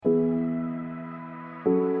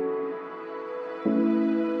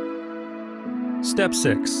Step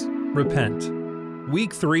 6. Repent.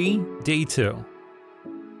 Week 3, Day 2.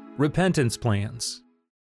 Repentance Plans.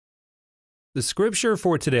 The scripture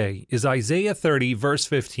for today is Isaiah 30, verse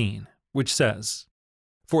 15, which says,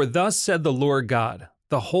 "For thus said the Lord God,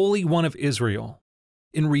 the Holy One of Israel,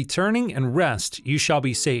 in returning and rest you shall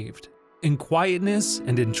be saved, in quietness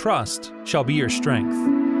and in trust shall be your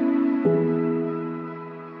strength."